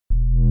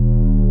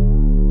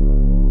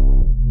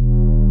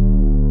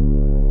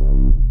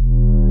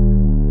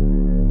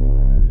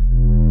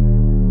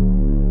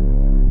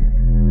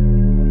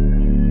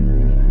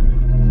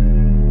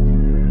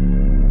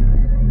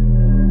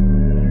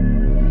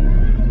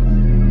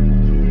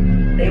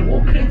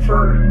will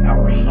convert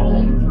our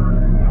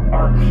home,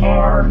 our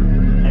car,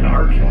 and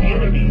our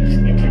communities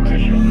into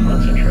digital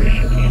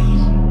concentration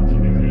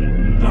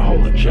camps. The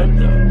whole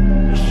agenda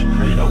is to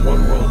create a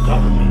one-world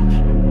government.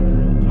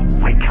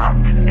 We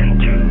tapped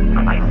into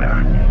a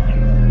nightmare.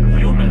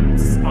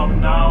 Humans are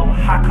now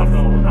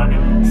hackable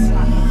animals.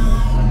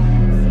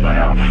 They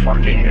have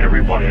fucking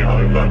everybody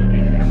out of them.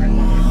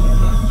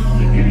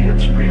 The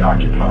idiots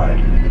preoccupied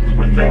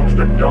with things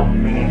that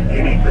don't mean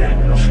anything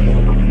in the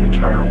scheme of the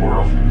entire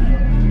world.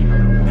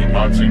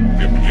 Imagine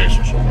the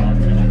implications of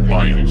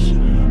compliance.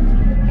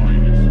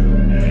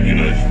 You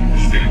know,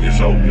 still gets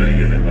out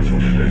there, and that's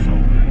what it is.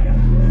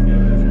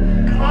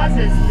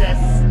 Causes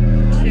this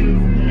to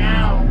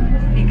now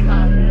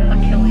become a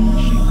killing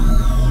machine.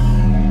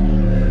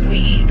 We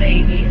eat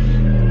babies,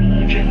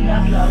 we drink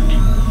their blood.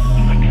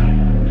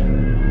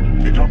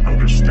 They don't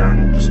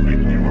understand this big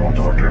new world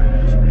order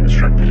and its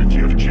rapidity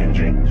of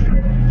changing.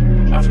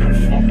 That's gonna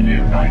fuck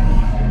you, right?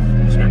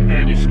 It's gonna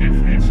really skip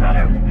the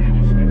inside.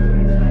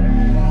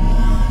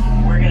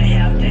 We're gonna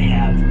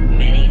have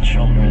many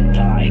children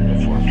die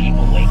before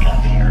people wake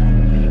up here.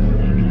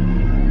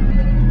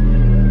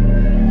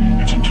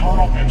 It's a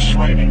total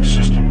enslaving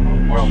system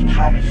of world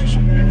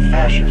communism and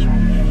fascism.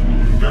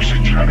 They're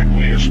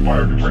satanically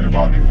aspire to bring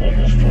about the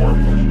almost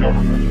form of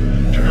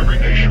government to every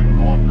nation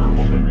on Earth.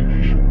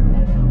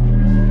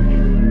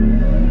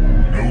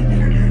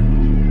 Nobody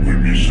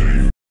will be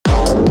safe.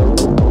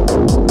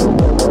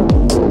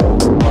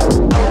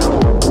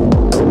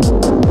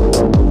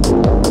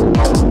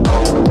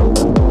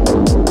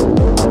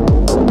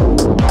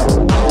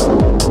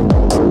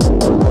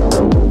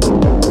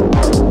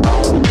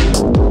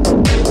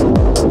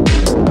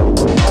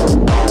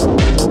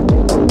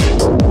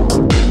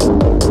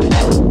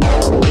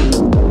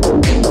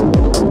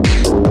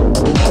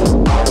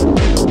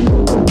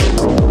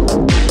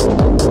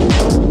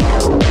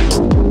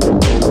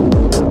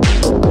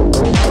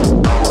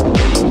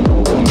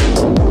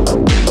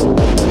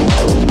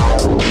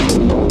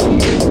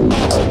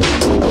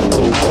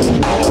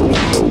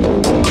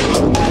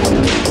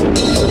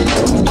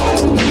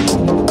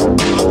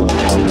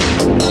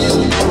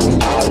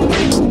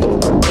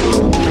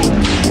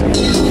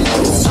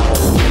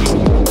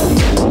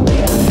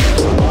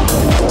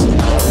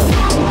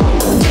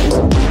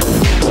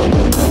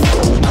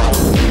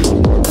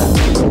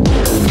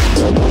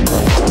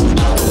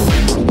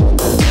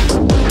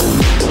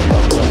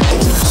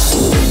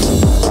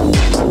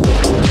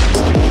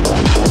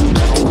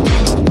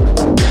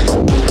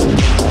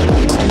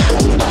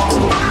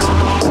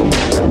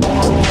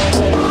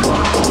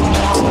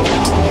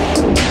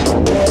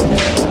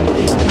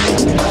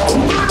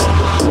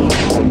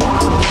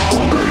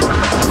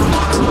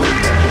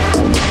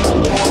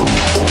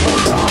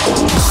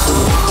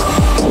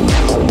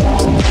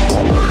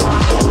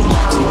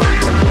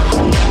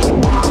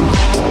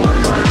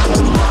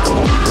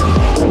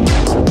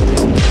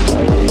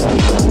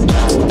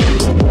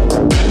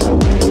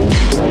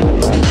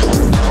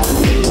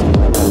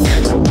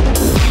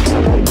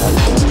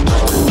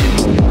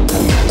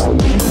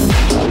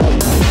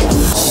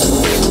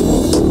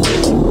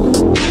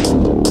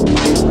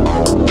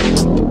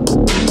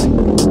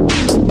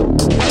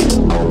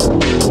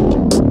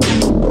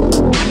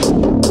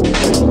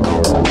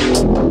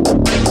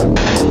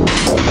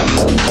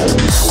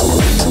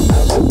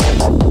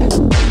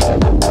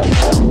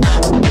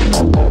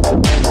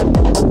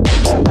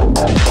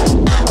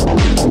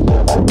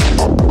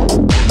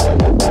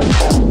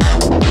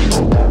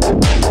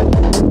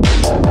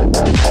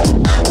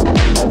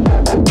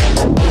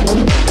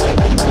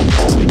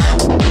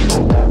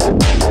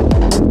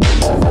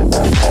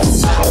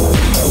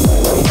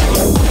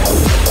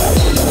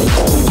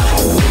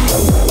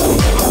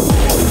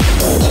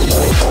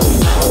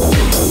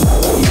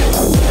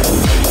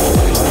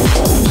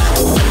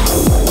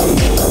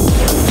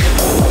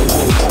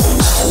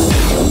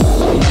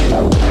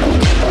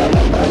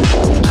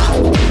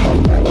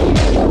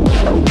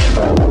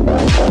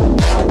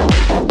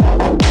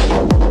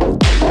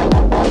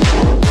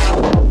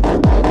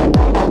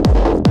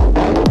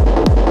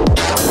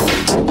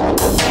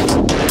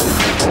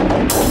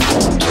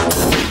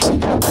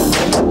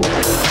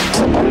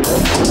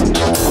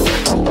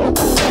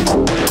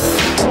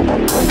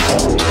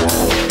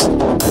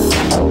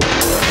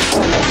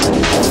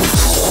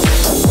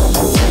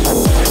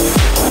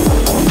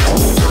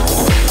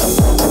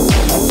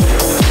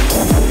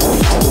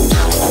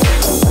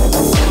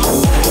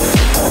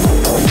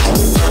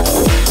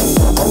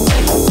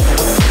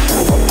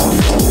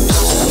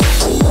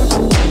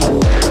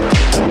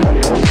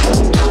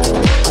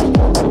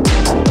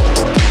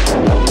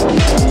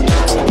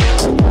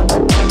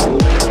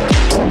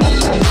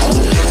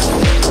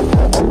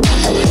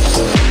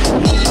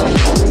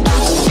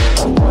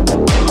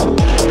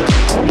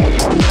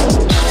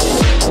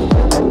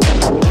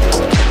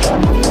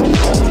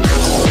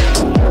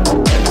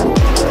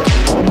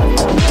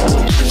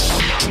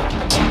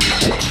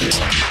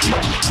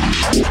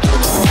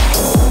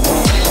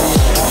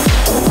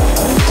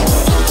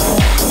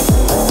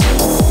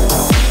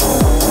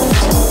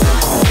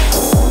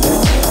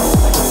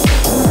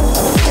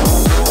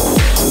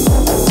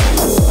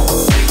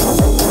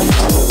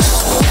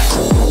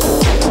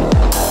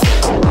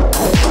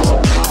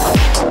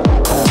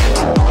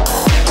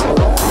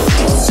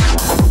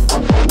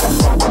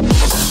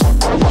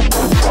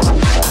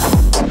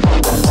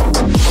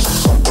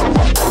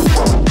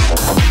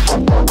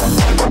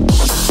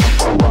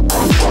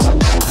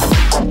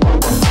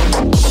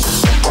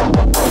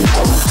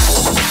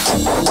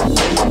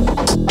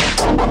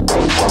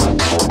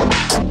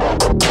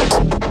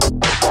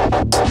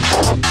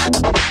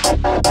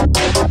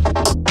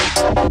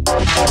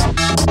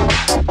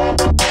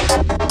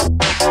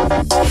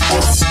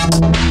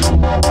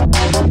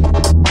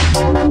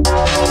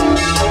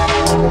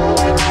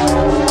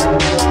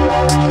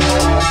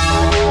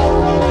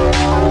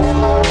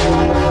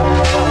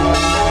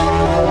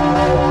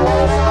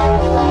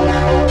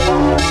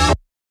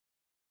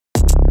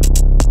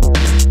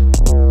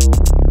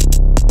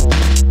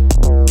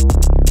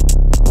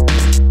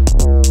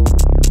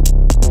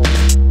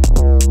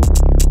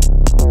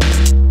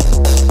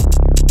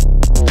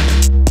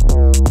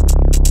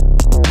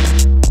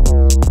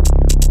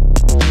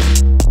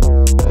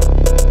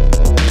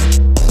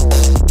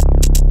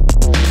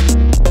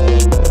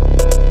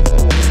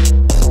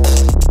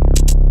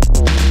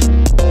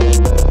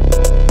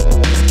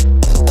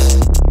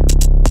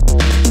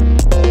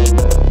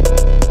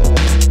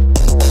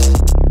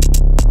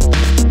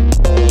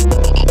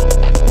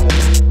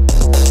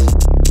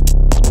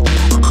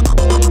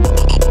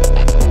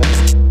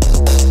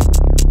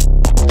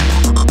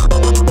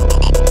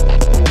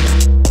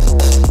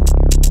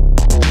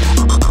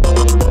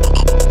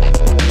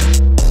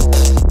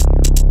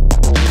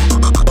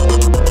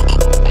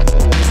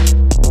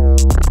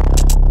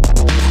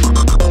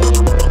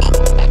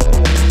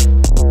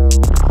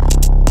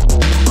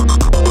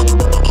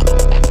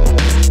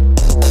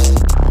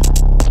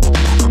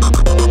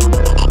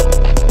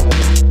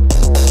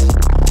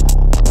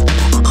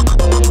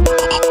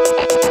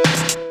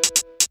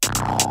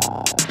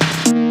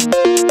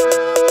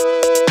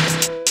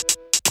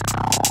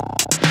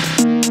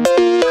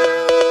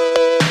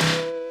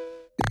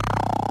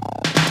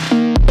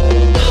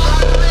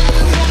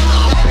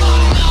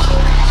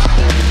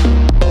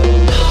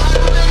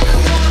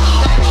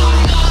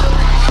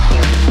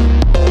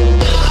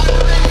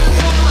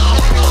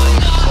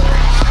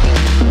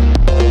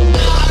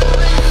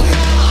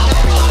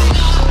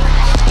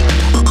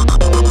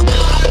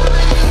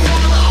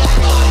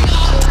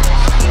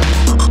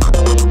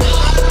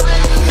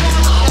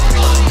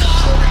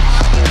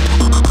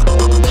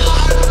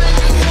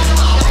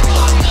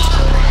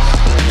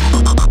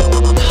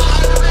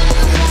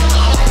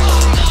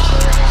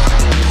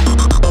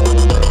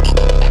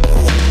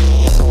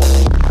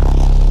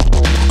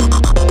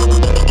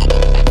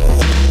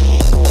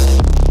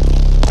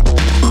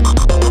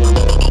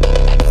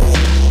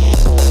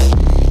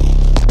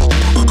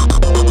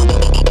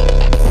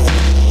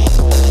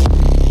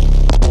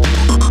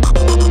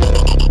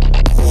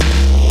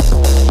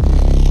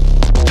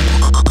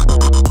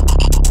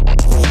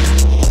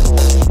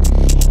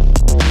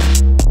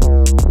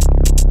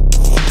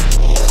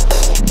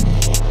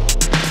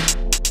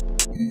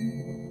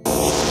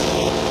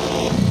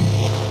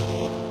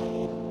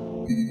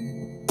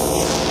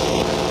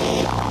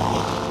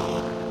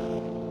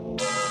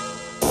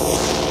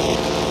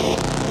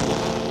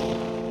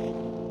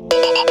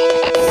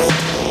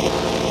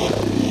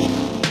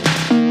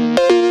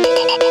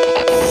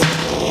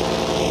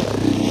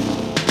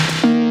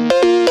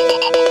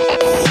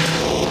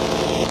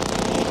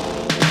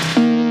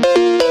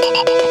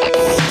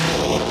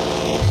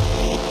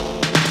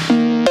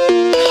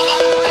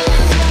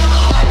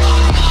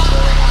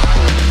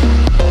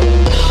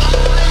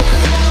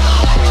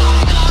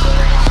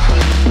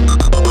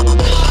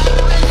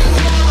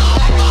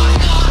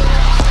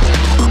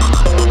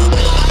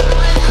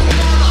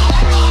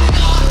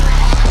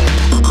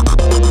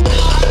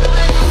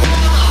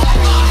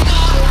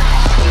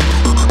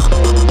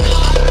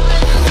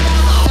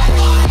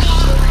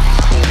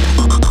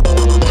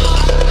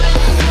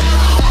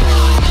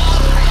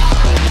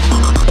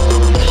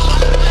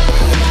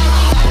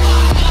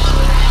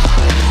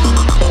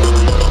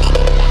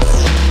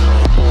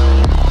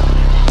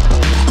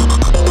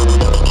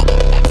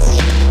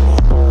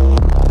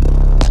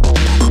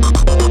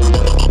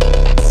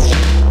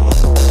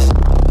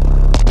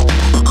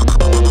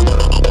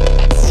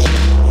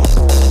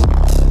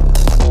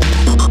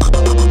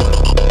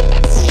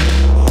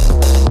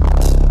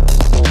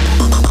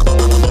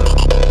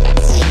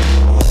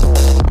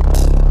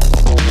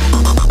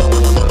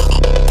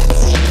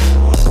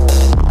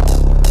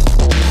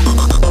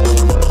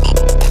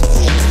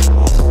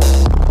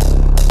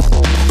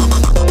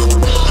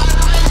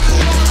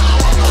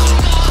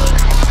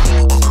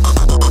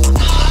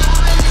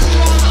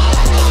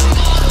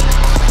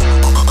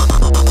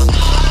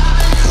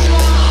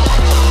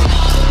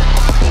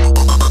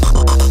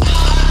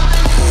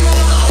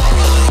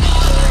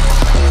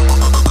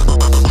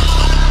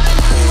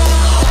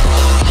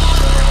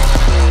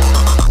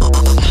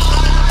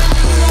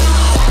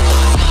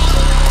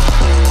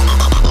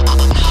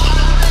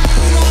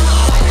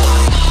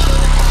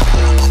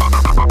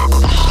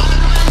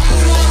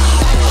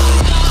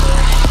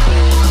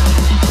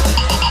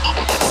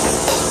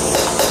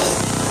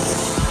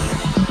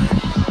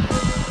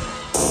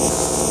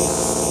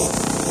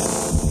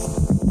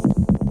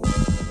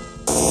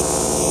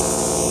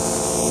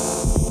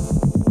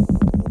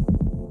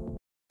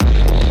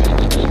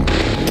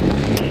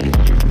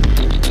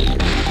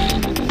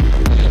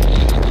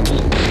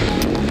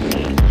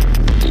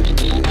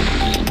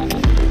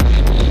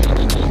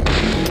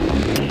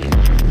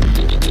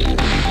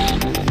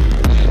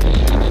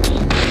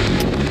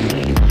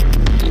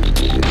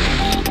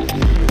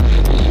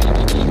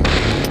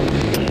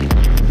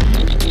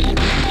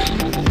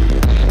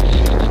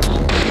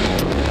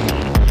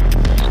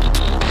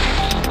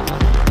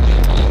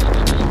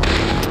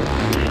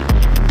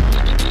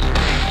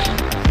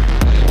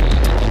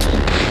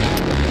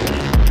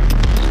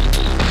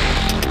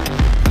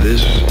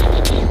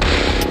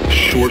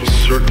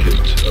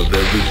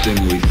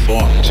 everything we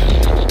thought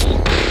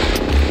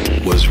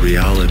was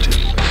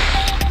reality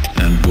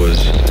and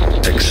was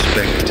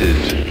expected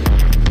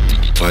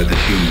by the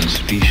human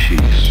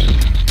species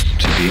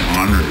to be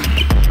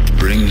honored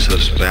brings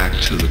us back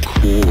to the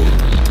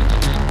core.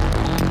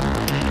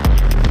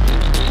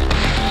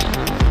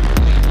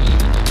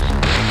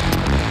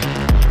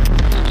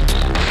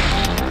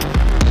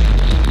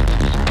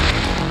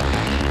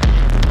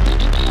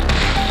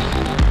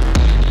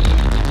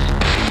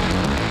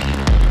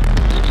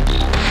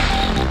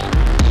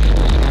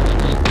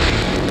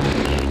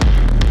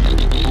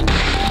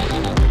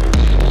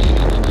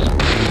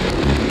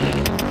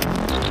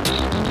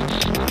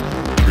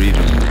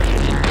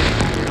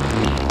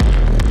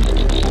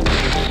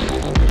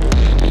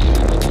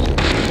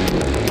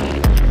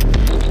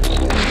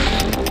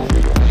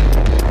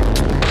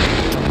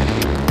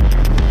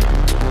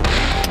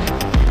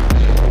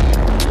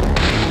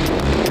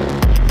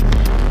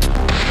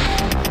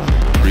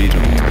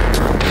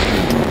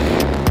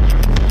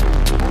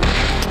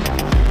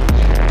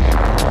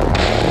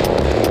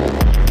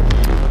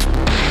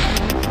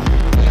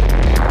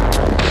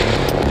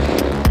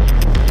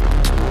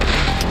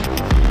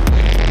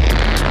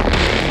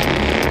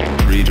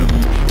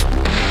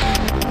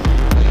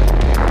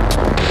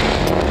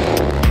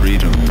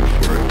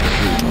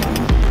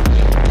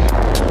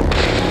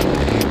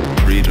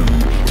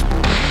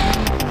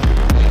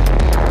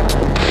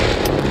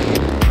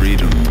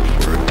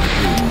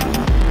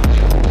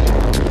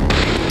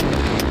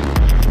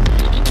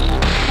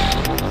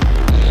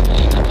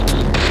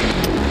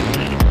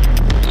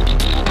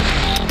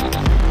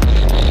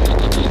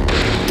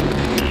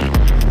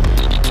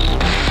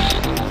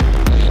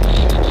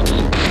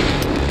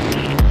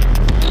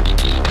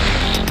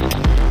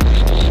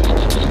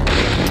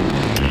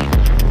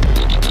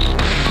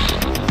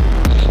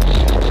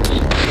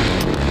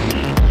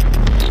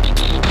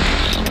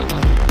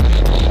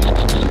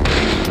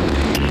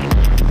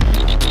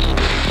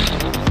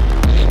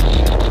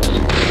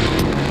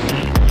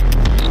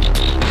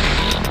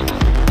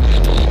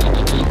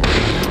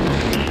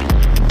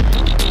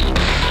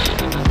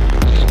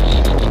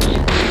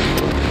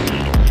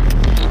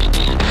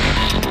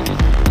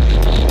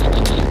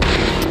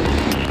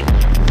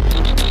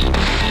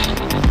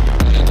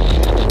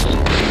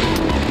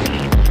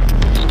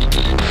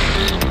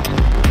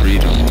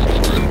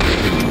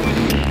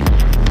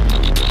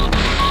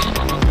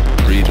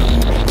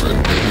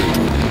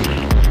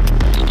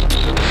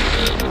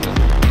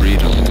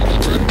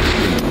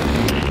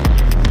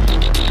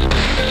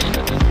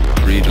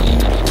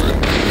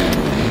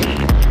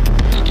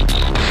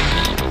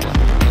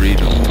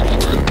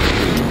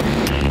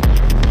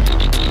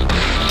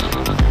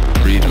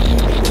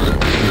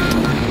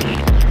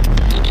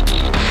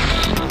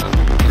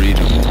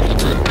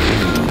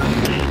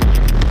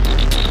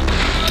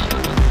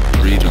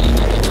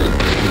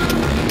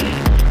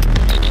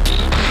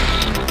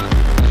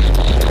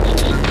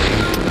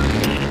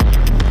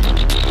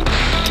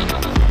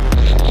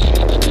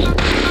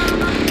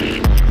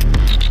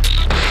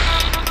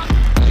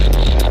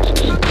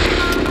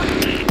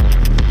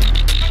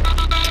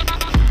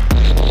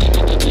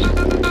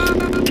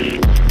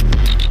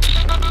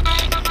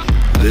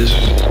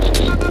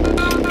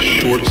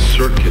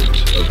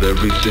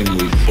 Everything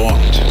we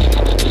thought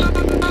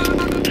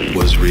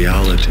was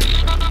reality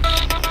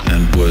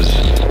and was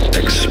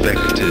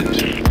expected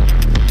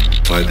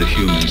by the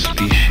human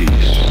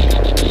species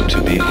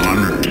to be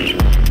honored.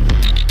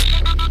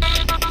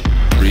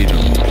 Freedom.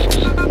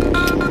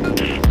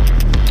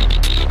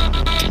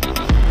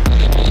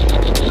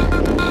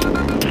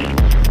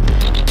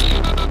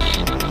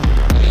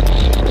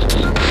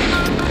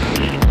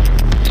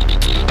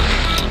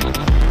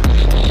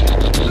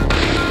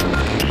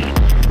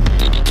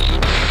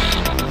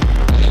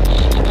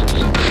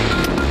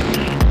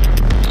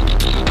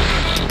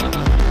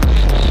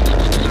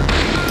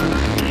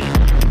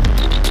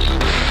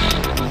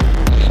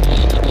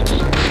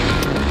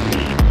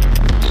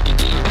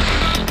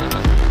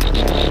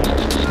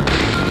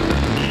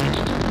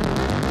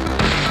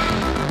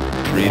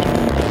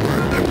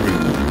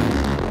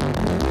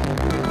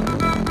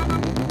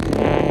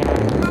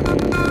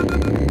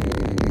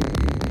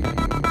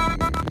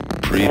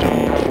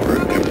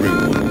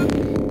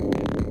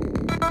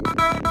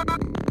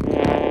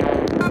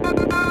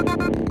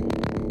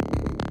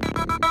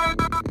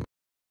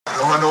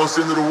 It's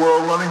the end of the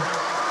world running?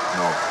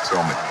 No, tell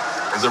me.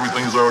 As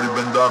everything's already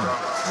been done.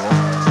 You know?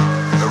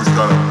 Every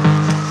kind of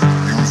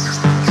music's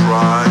been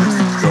tried,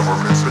 every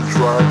government's been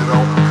tried, you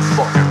know?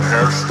 Fucking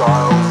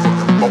hairstyles,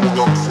 fucking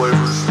bubblegum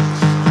flavors,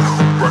 you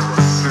know,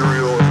 breakfast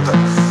cereal, and that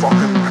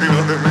fucking, you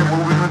know what I mean?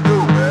 What are we gonna do,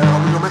 man? How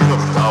are we gonna make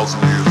another 1,000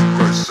 years, for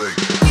Christ's sake?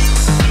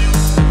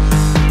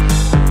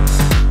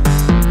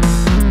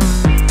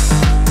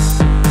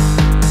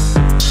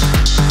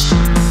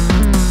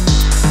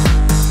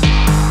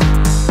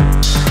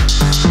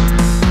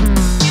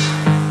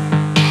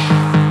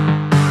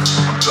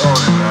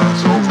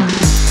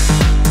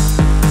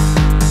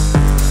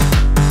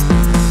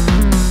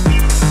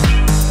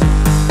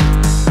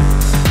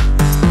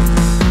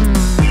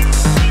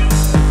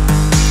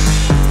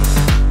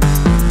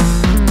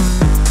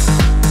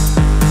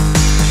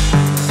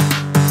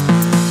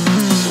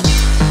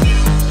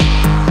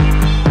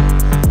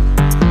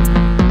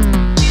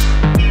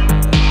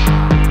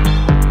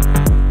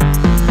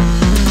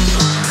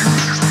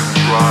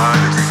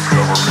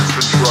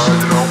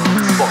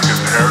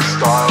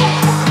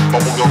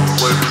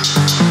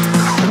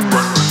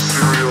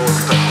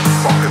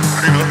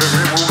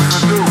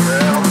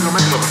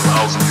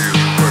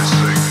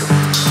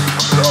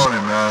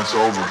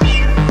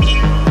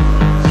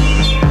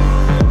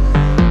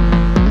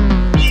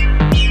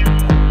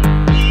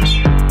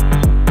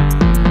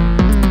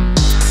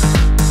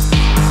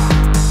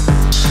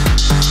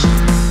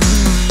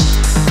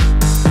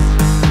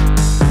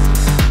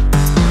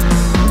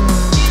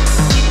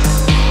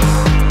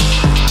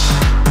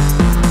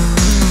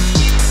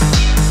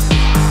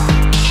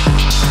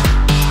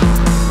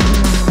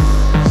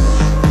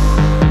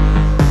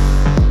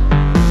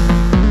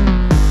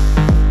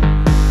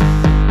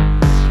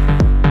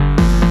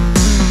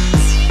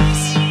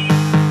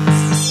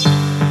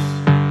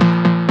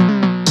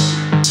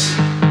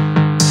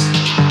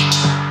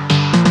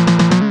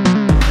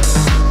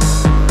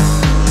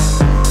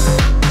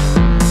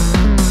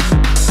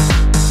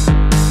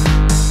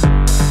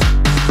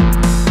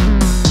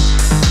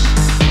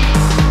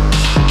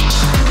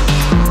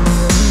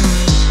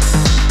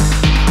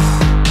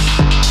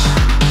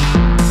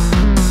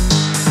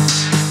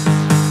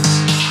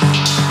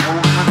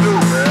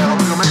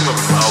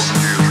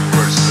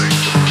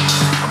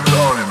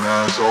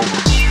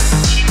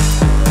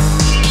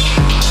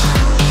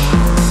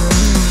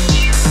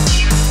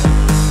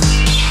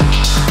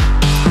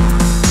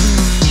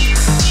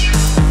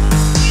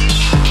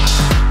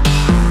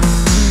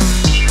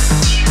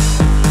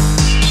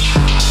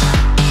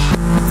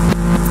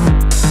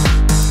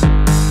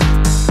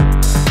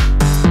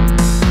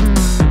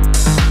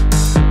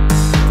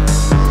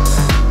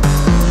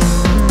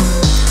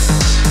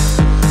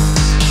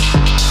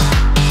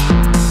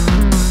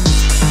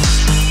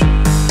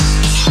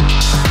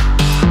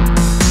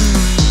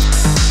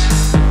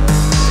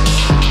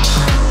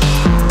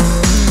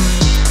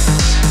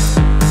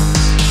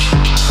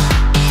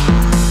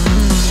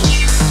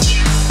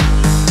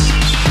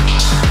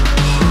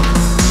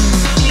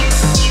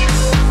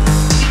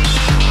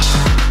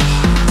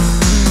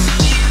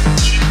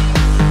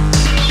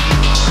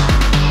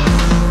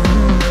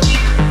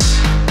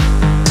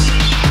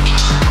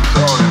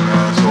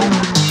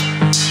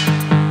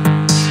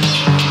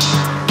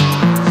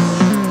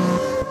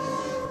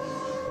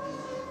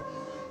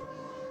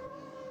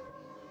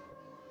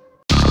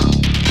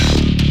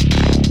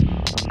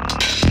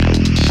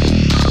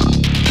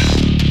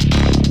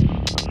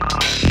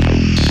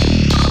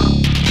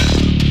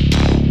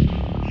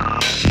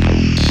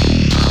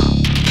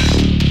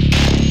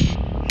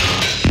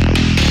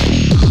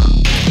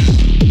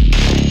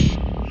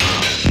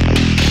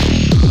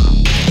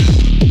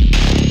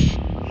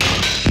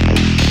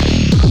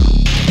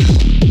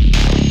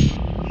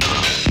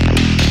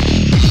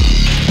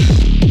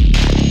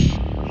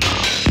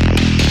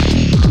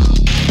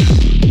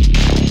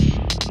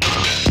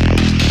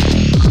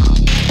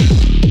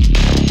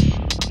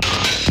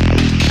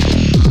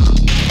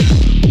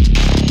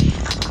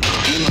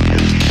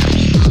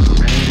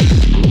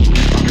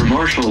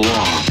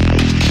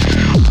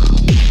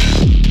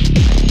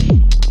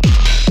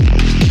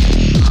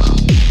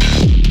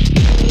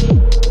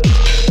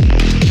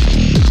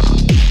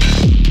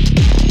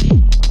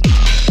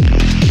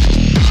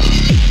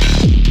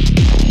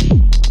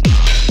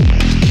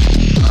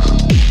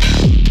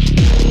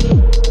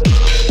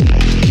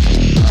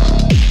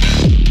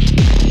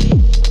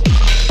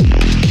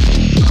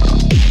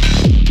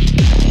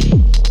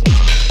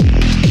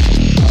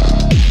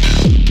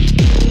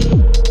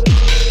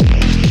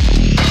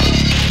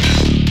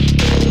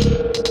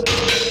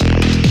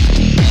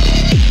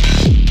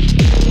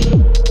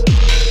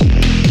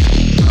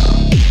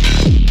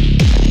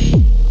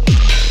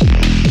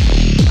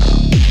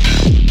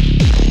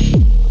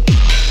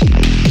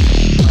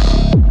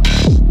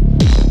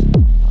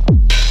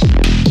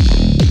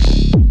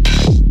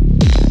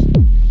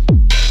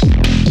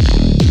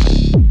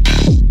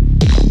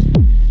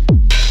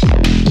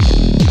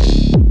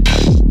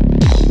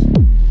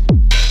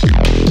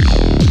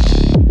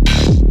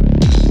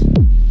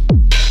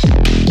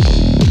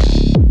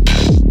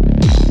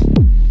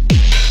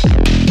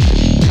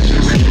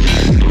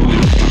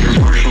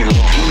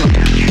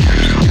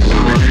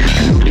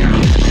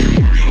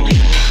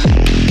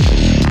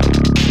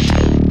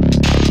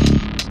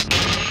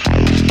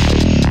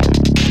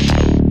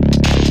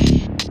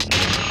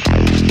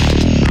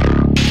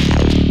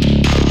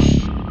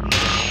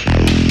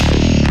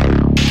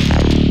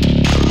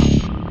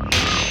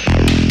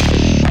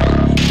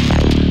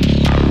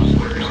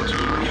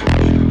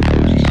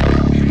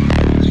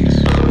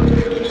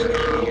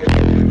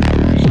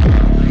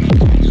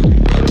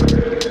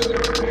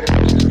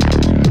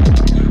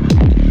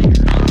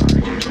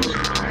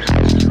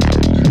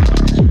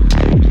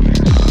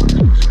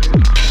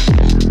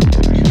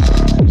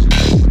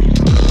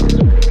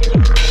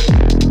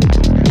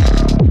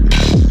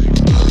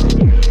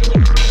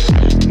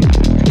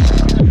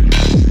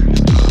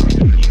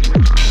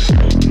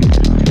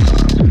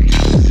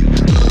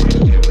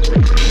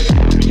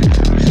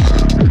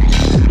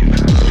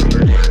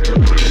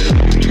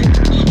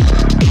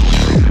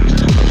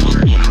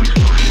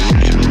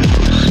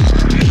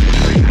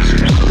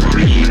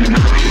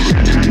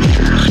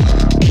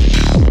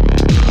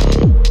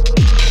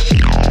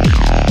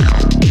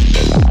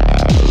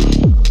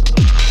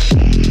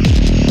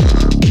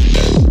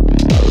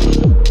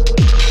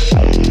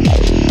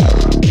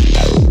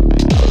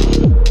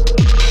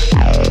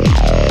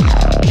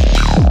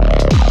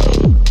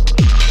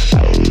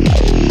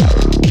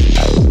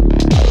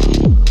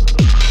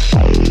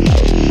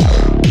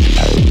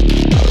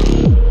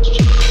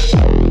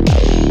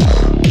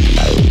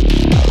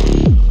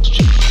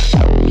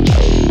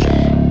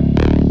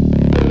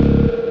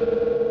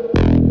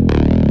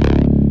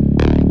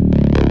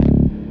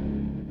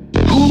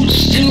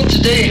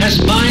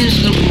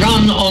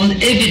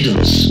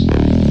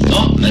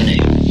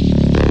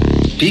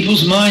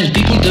 people's minds.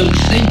 People don't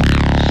think.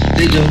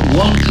 They don't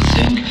want to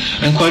think.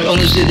 And quite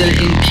honestly, they're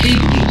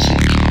incapable of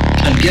thinking.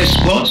 And guess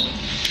what?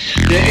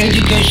 Their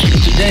education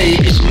today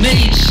is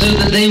made so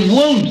that they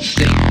won't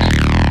think.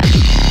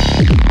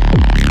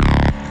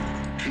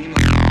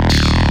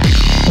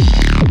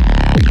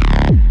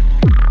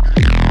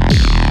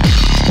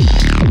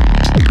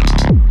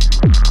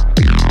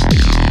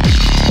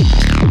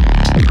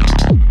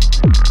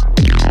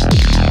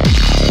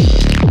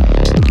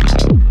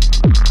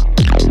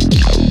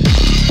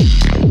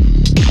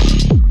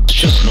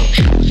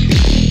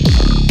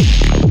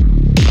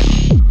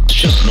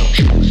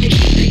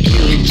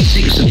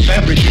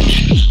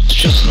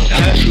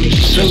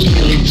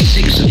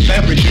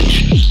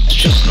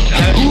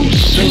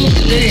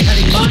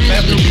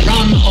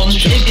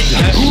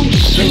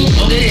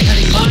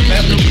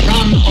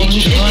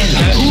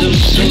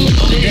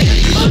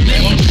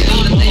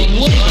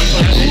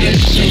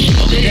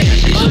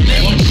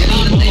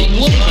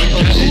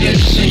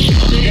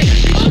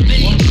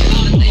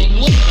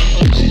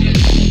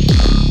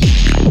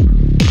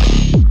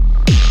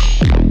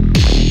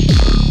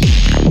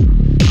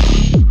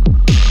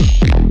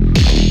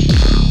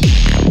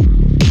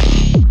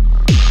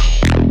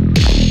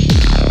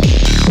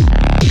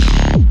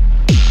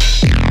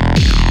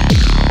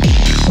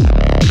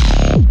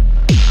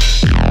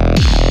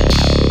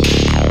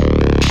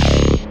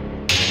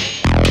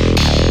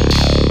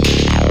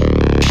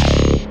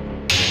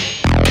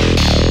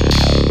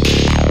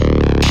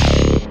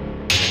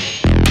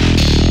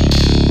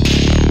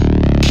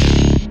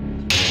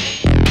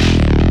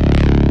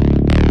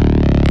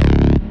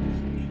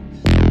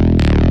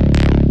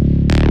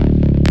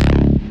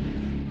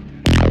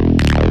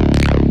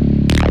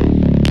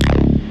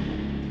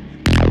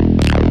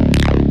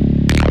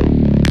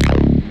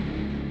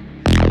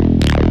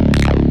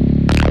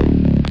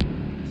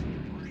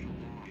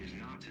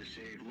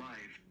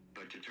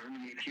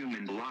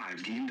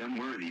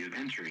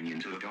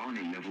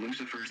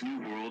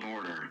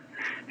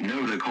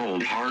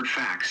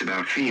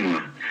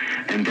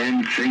 And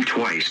then think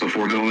twice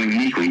before going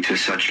meekly to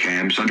such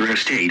camps under a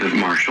state of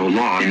martial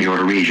law in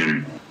your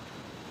region.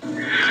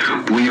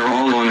 We are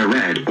all on a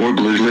red or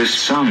blue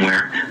list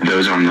somewhere.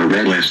 Those on the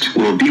red list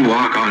will be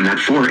walked on at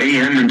 4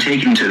 a.m. and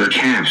taken to the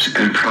camps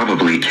and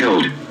probably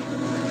killed.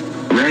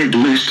 Red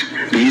list,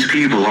 these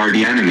people are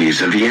the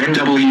enemies of the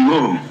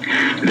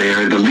NWO. They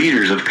are the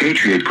leaders of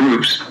patriot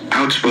groups,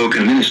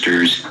 outspoken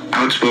ministers,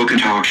 outspoken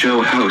talk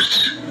show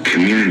hosts,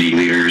 community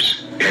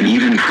leaders, and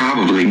even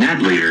probably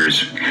net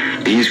leaders.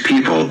 These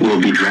people will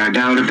be dragged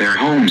out of their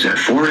homes at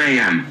 4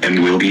 a.m.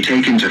 and will be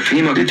taken to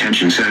FEMA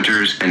detention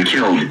centers and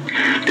killed.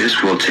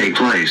 This will take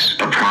place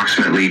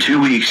approximately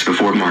 2 weeks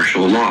before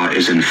martial law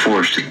is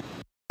enforced.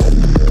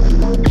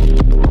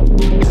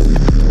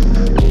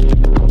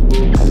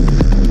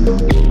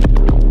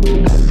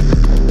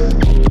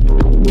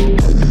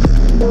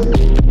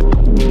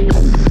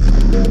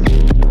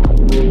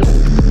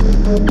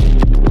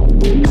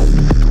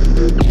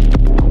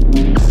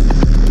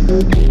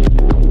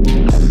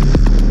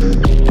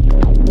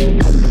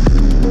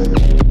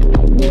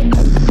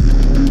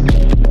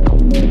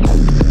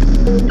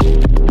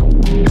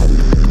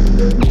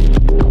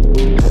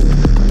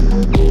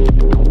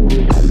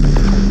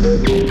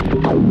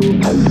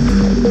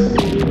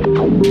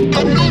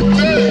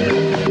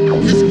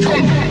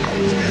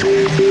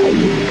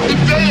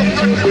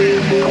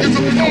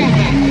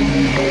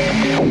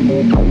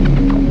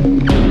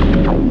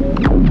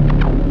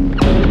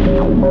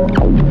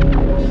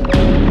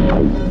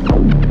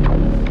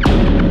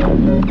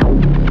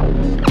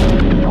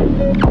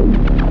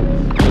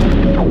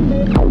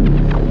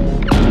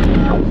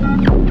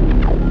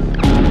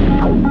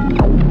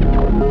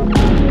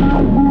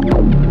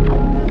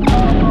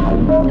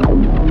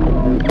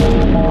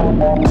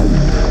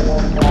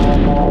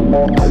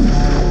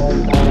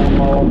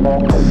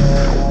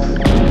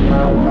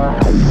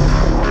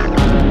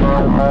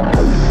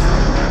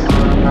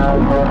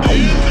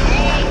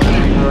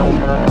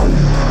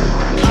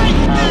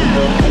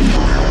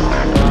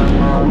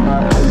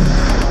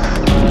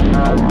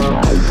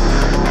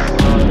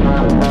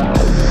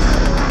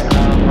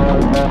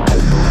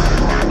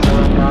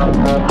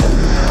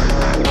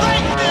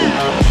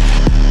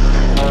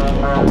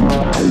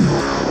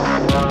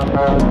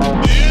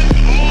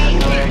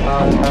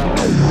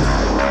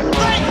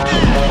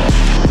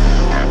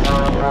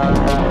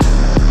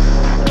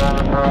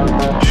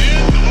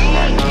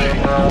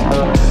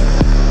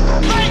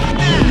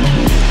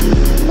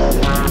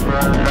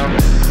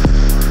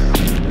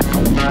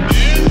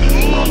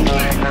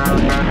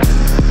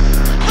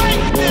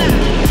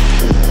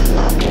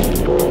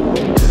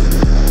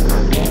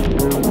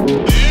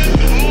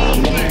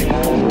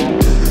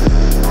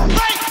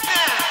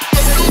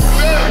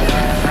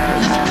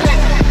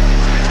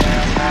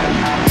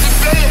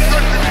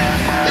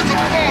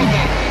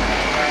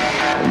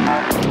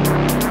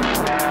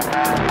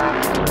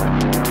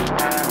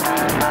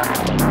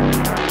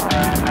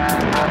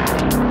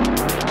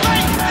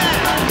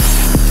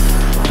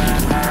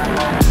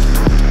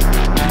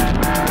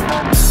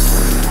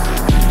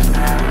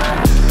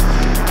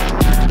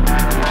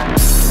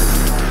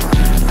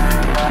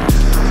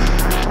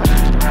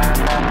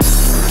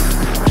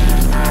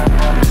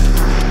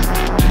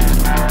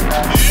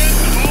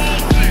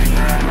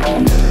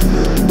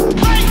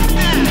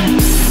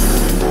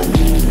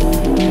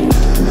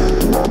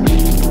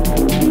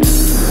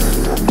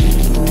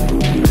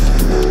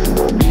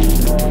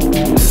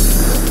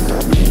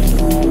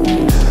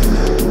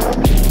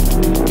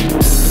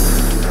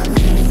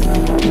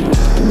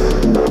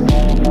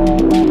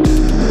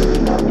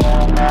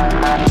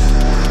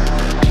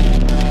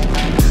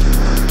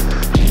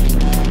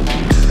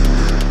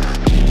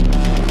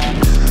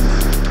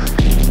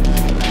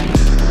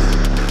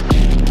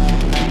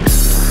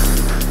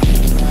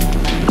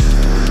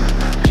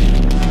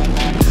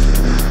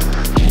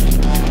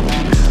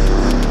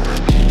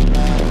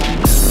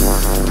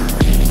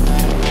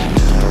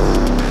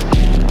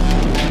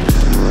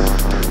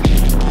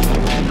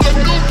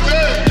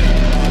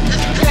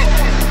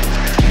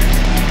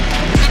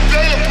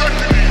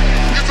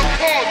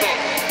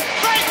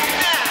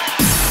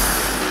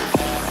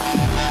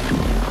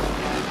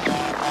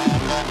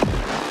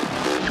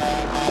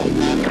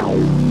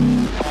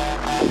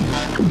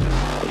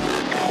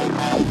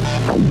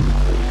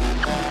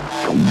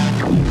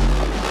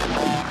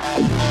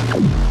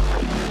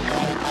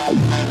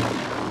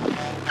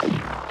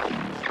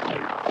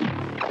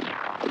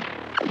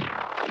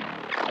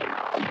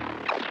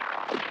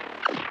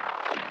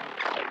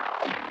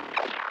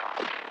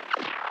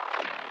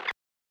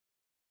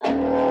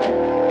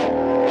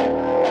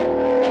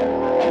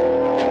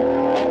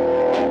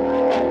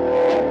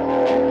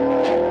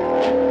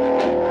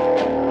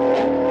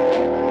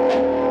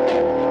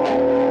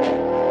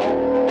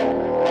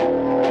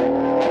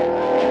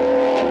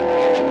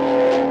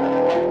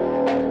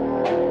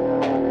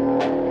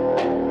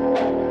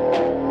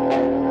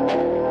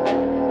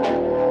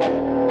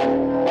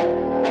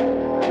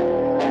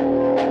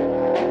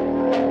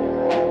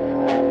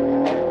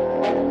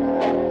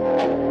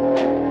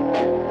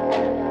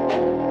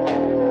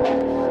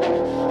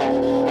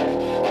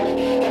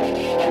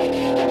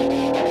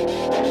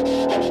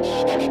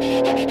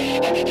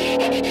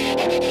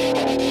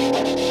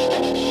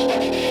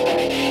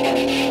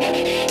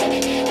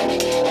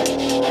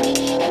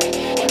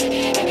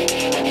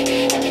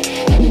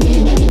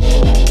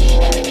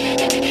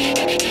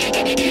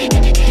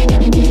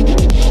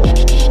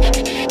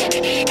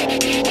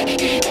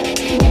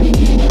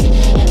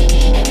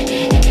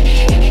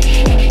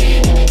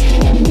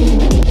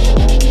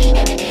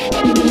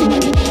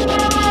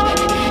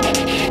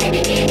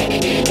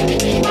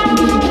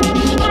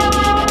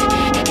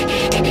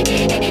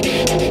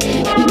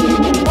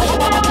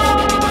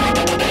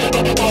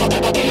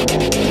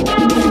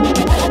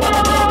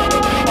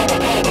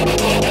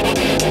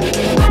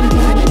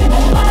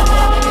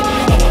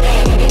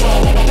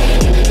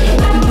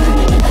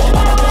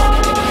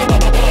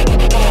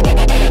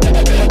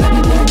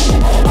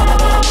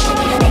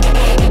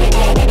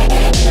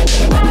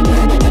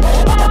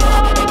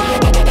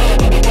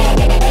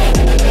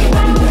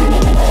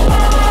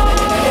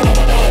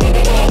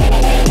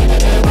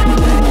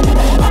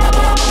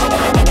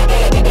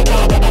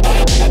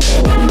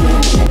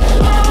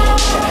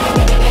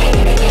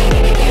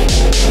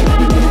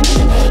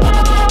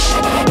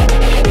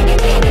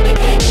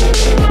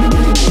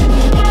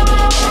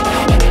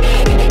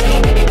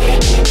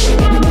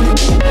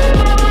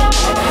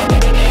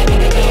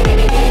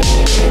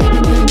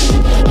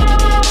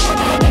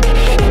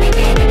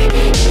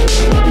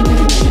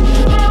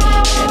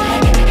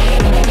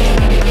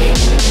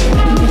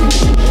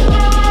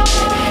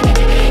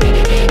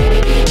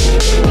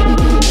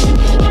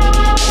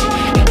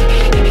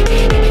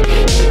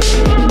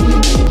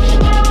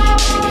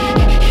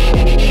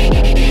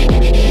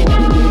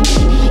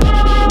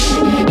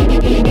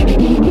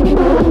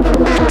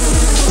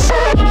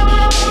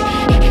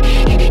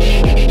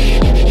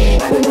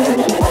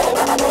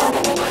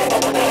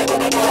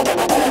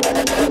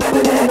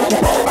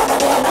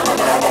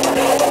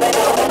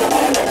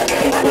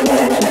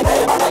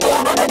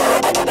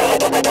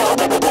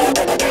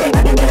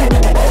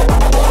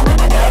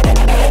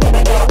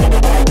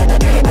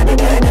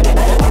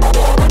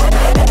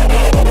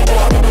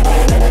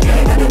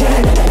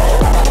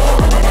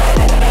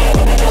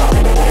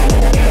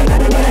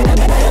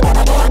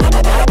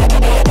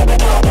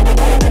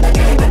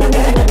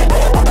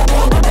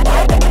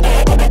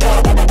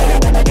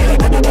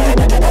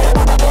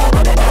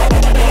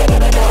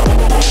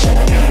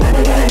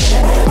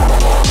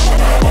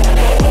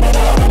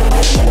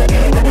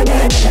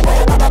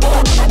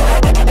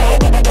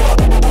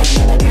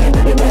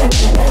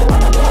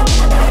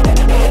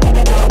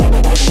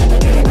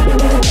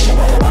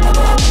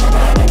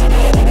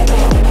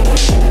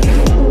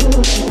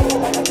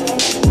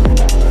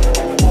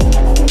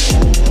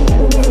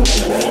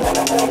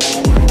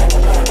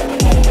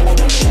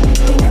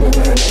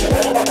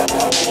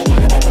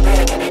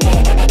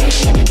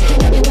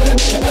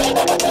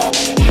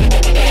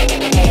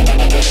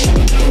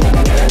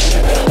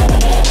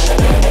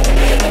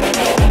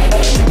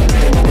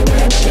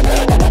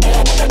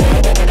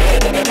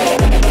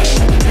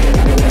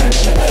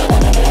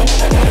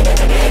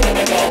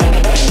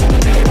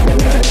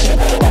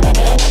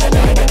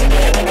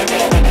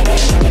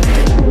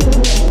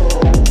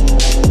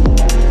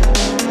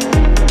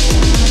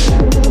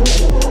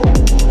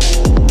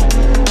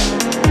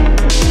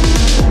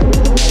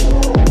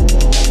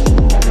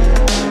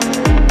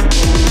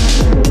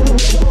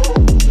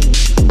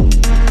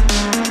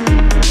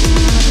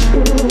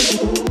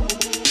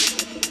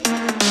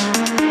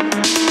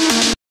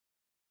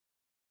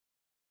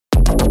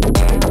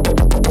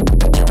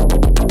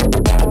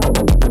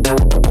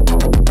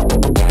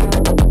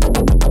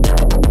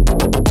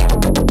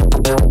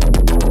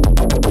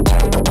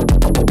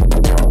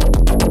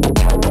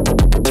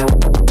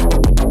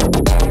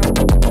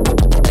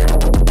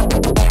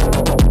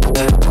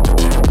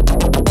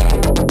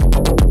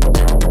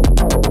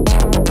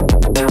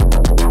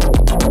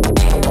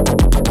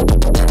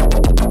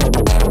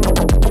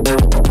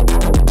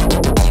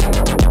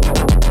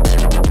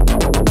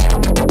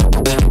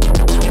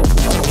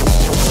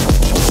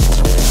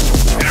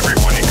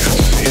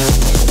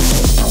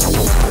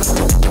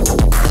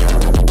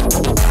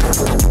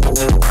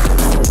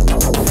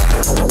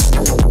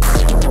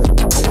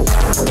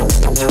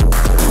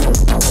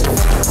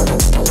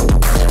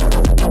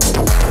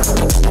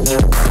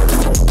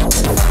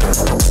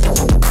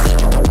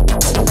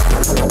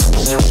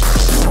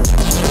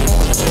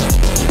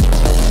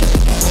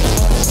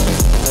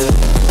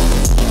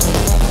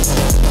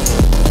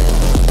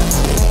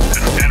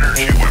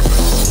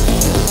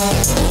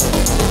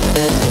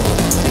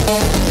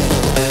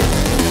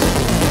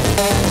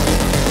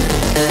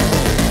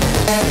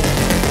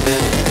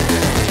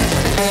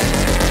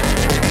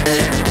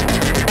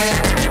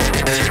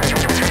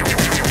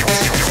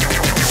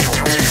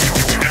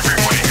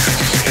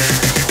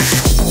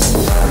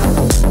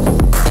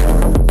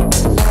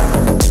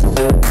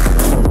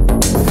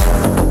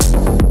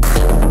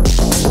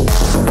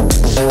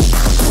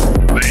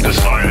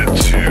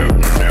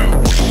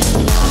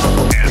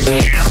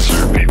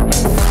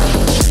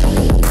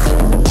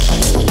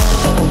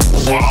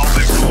 While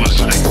they were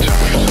listening to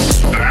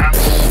music,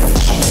 that's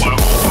the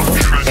level of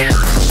treachery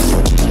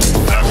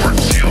that we're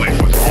dealing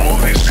with. All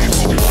of these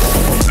people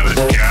that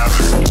had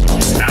gathered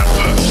at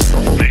the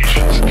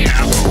nation's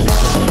capital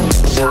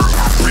were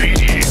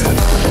irradiated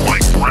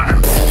like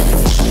rats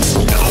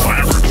in a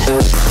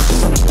laboratory.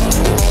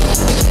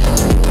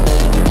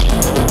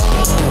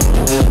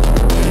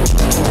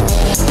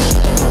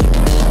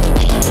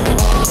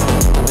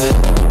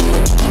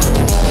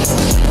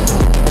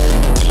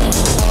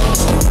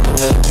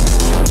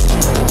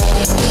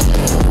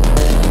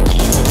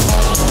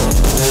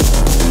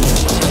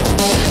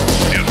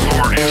 The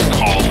authorities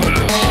call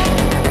this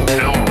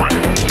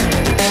L.R.A.D,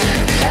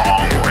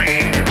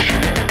 long-range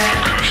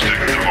acoustic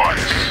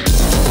device.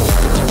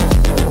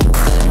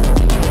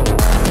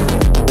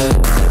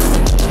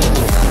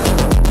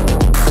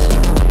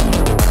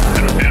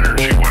 An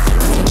energy weapon.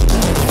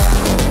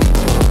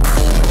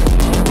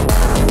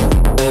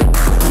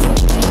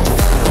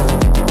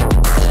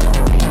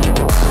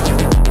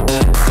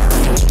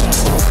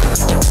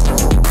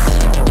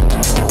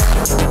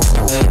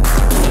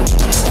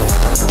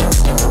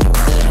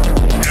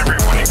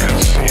 Everybody could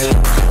see it.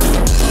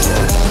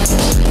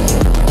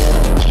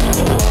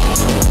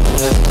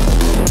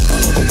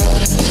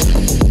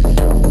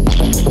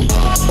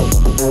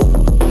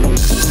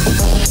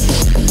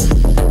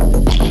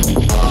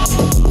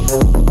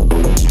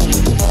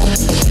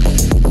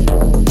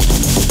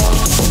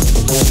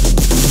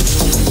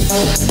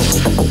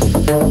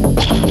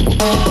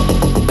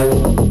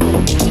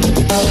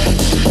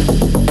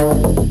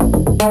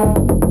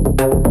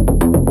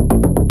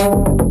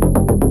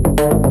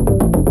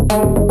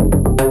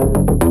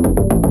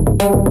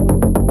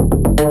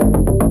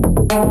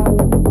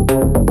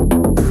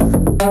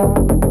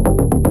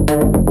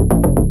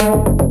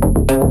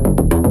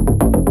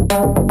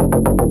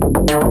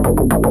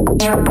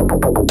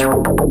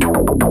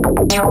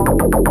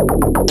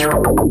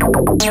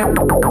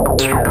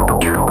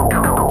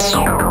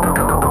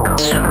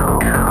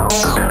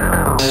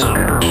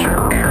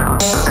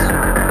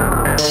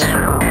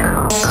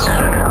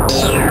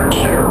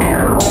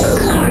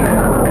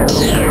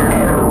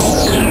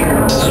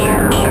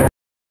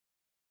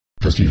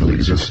 Does evil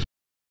exist?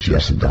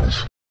 Yes, it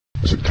does.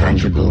 Is it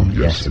tangible?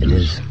 Yes, it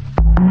is.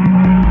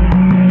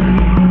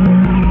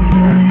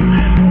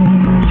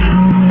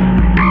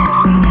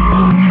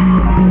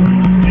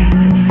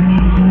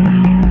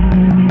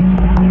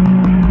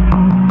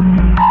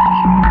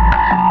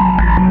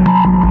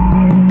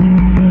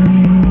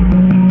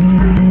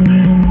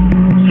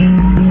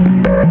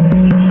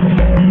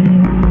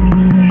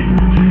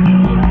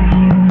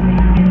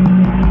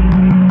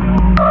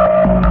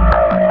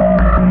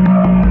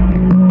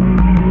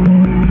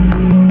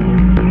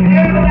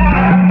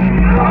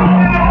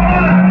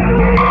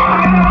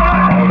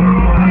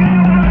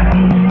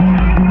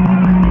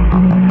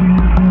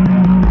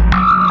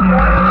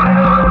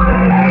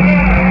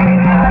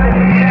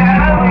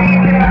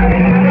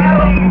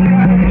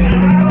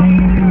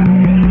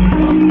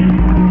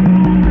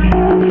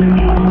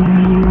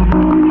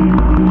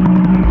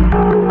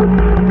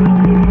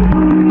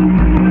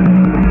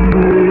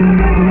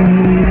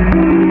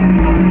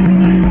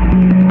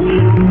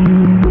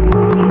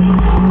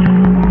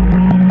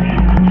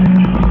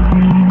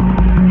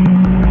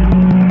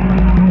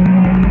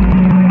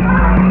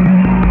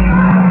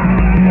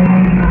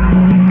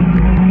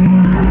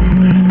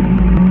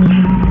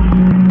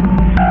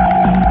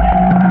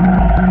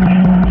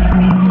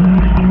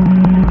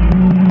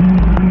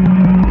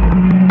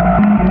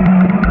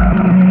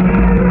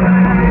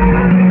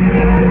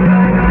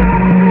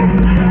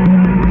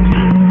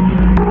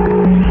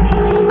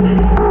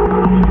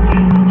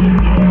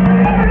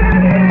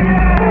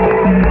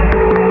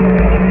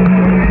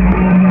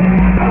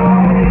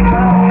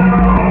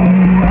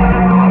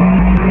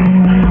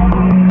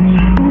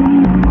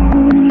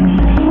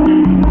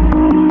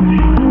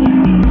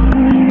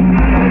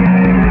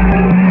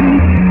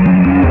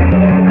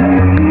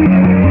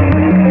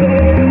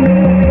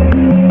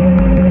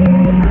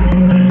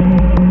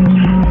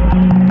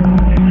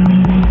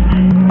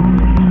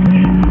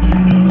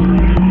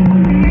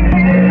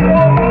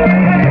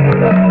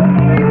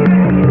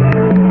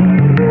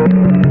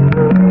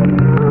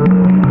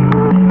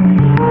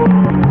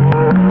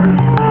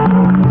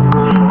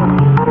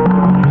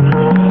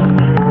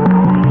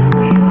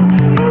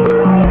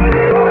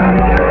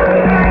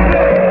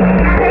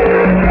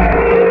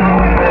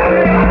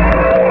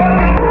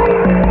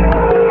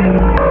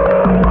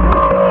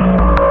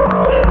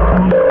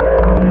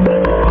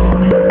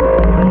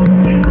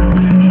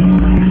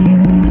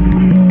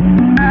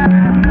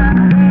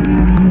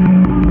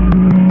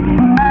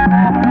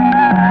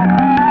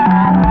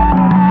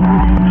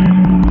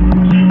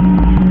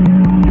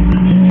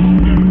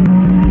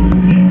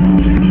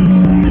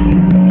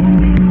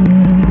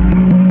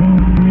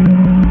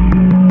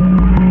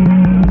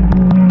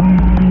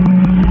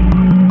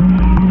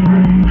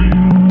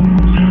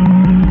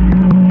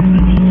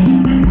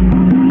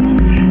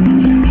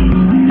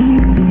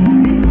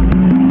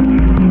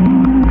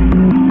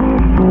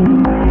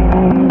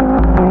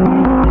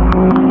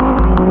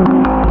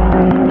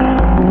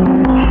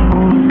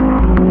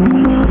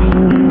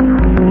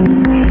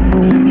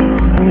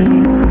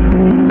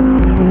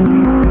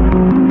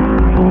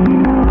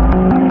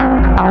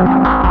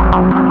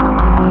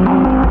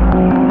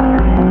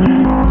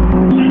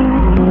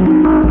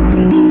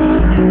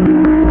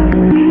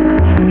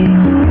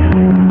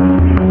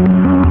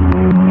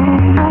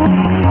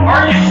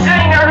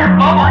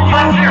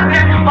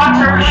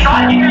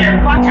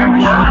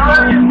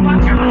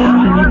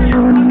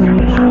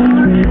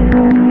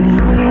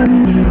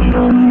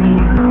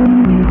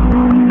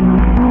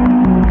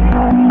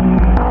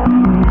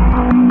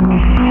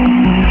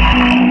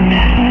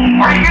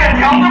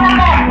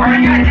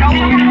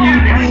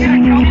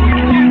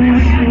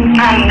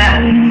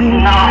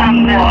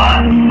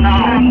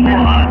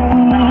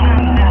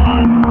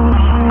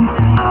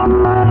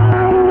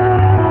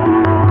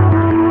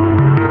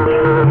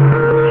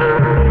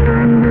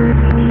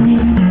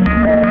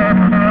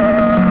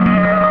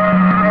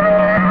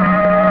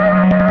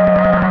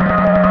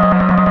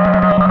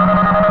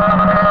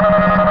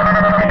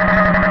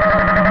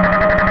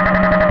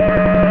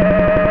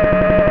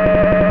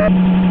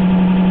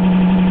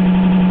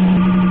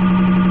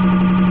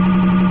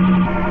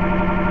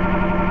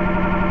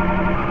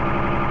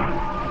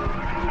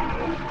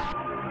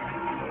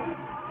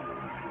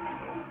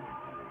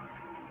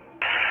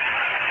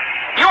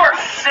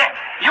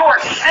 are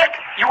sick,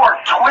 you are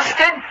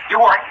twisted, you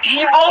are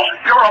evil,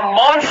 you're a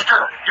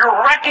monster.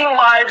 You're wrecking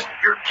lives,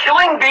 you're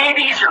killing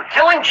babies, you're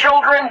killing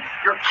children,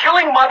 you're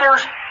killing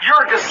mothers.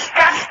 You're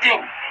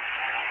disgusting.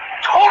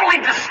 Totally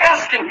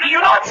disgusting. Do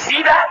you not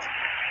see that?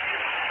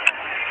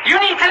 You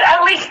need to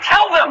at least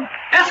tell them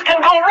this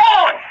can go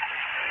wrong.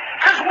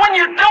 Because when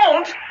you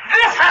don't,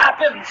 this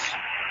happens.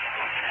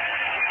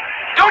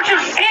 Don't you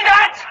see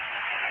that?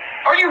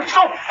 Are you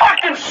so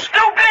fucking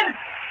stupid?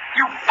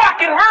 You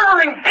fucking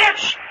murdering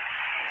bitch!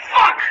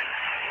 Fuck!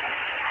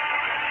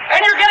 And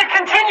you're gonna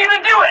continue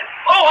to do it!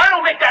 Oh, I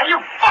don't make that, you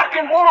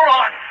fucking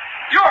moron!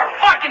 You're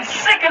fucking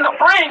sick in the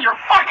brain, you're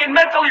fucking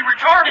mentally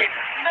retarded!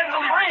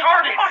 Mentally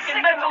retarded!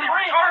 Fucking mentally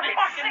retarded!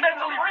 Fucking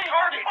mentally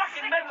retarded!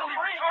 Fucking mentally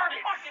retarded!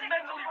 Fucking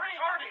mentally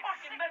retarded!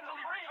 Fucking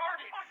mentally retarded!